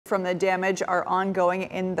from the damage are ongoing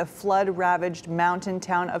in the flood-ravaged mountain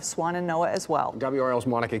town of Swannanoa as well. WRAL's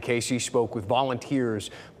Monica Casey spoke with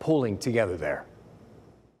volunteers pulling together there.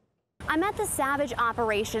 I'm at the Savage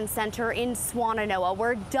Operations Center in Swannanoa,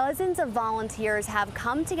 where dozens of volunteers have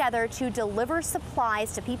come together to deliver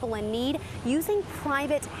supplies to people in need using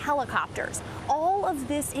private helicopters. All of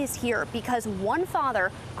this is here because one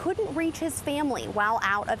father couldn't reach his family while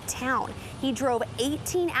out of town. He drove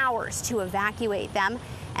 18 hours to evacuate them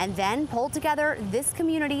and then pulled together this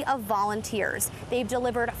community of volunteers. They've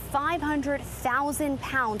delivered 500,000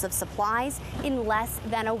 pounds of supplies in less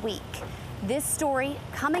than a week. This story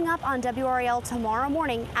coming up on WRAL tomorrow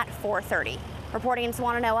morning at 4:30. Reporting in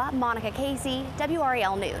Swannanoa, Monica Casey,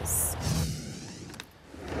 WRAL News.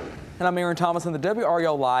 And I'm Aaron Thomas in the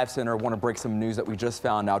WRAL Live Center. I want to break some news that we just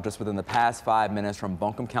found out just within the past 5 minutes from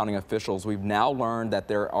Buncombe County officials. We've now learned that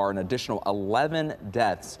there are an additional 11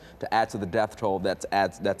 deaths to add to the death toll.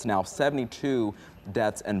 That's now 72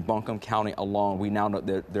 deaths in Buncombe County alone. We now know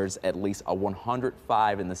that there's at least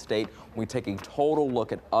 105 in the state. When we take a total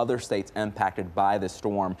look at other states impacted by this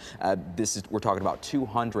storm, we're talking about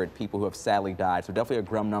 200 people who have sadly died. So definitely a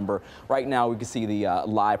grim number. Right now we can see the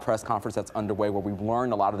live press conference that's underway where we've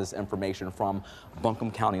learned a lot of this information from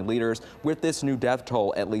Buncombe County leaders. With this new death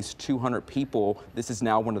toll, at least 200 people. This is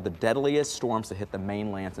now one of the deadliest storms to hit the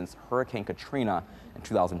mainland since Hurricane Katrina in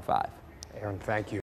 2005. Aaron, thank you.